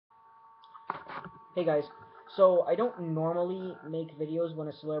Hey guys, so I don't normally make videos when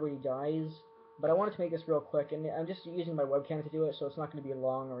a celebrity dies, but I wanted to make this real quick, and I'm just using my webcam to do it, so it's not going to be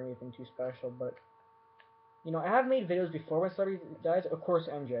long or anything too special, but, I have made videos before when celebrity dies, of course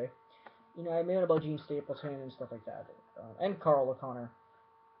MJ. I made one about Gene Stapleton and stuff like that, and Carl O'Connor.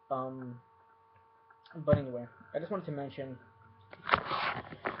 Um, but anyway, I just wanted to mention,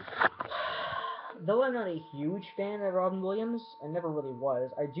 though I'm not a huge fan of Robin Williams, I never really was,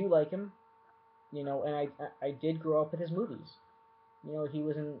 I do like him, and I did grow up with his movies. He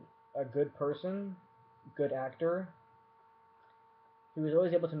was a good person, good actor. He was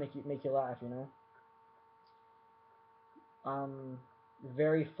always able to make you laugh. Um,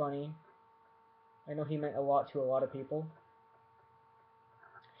 very funny. I know he meant a lot to a lot of people.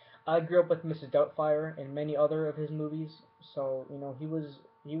 I grew up with Mrs. Doubtfire and many other of his movies, so he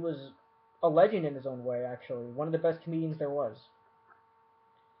was a legend in his own way. Actually, one of the best comedians there was.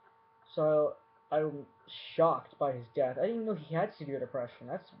 So I'm shocked by his death. I didn't even know he had severe depression.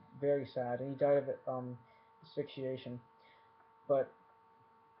 That's very sad, and he died of asphyxiation. But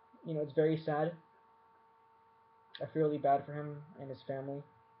it's very sad. I feel really bad for him and his family.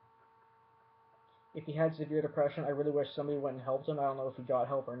 If he had severe depression, I really wish somebody went and helped him. I don't know if he got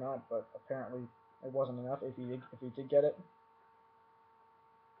help or not, but apparently it wasn't enough. If he did get it,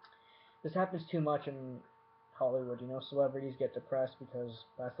 this happens too much in Hollywood. Celebrities get depressed because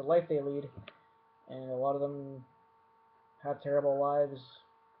that's the life they lead, and a lot of them have terrible lives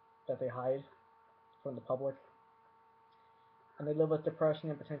that they hide from the public, and they live with depression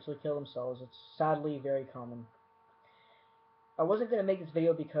and potentially kill themselves. It's sadly very common. I wasn't gonna make this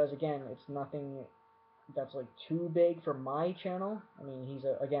video because again, it's nothing that's like too big for my channel. I mean,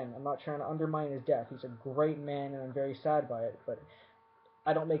 again, I'm not trying to undermine his death. He's a great man, and I'm very sad by it. But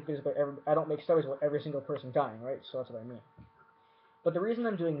I don't make stories about every single person dying, right? So that's what I mean. But the reason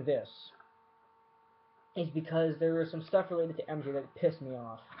I'm doing this is because there was some stuff related to MJ that pissed me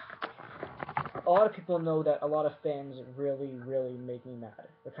off. A lot of people know that a lot of fans really, really make me mad.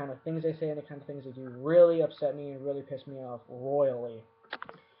 The kind of things they say and the kind of things they do really upset me and really piss me off royally.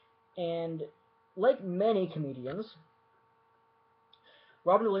 And like many comedians,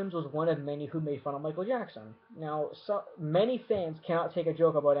 Robin Williams was one of many who made fun of Michael Jackson. Now, many fans cannot take a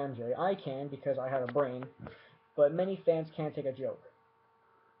joke about MJ. I can because I have a brain, but many fans can't take a joke.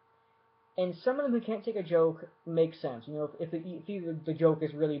 And some of them who can't take a joke make sense. If the joke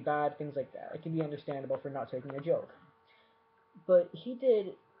is really bad, things like that, it can be understandable for not taking a joke. But he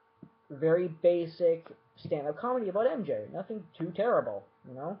did very basic stand-up comedy about MJ. Nothing too terrible.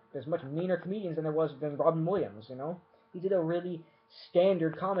 There's much meaner comedians than Robin Williams. He did a really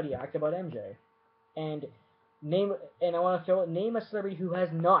standard comedy act about MJ. And I want to name a celebrity who has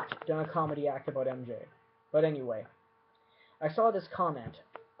not done a comedy act about MJ. But anyway, I saw this comment,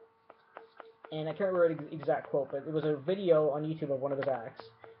 and I can't remember the exact quote, but it was a video on YouTube of one of his acts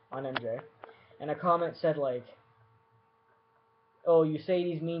on MJ, and a comment said like, "Oh, you say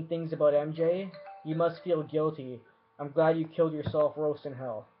these mean things about MJ? You must feel guilty. I'm glad you killed yourself, roast in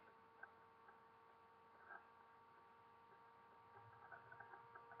hell."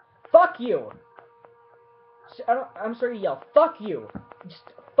 Fuck you! I'm sorry to yell. Fuck you! Just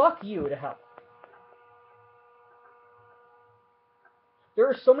fuck you to hell. There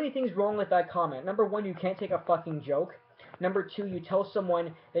are so many things wrong with that comment. Number one, you can't take a fucking joke. Number two, you tell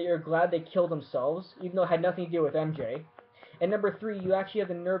someone that you're glad they killed themselves, even though it had nothing to do with MJ. And number three, you actually have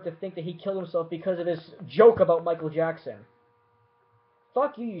the nerve to think that he killed himself because of his joke about Michael Jackson.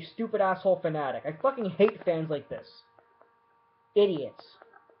 Fuck you, you stupid asshole fanatic. I fucking hate fans like this. Idiots.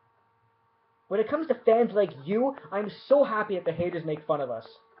 When it comes to fans like you, I'm so happy that the haters make fun of us.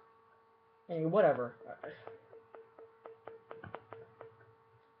 Anyway, whatever.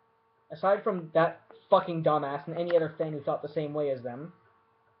 Aside from that fucking dumbass and any other fan who thought the same way as them,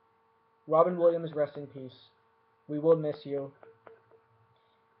 Robin Williams, rest in peace. We will miss you,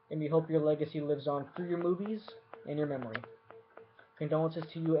 and we hope your legacy lives on through your movies and your memory. Condolences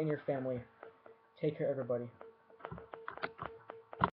to you and your family. Take care, everybody.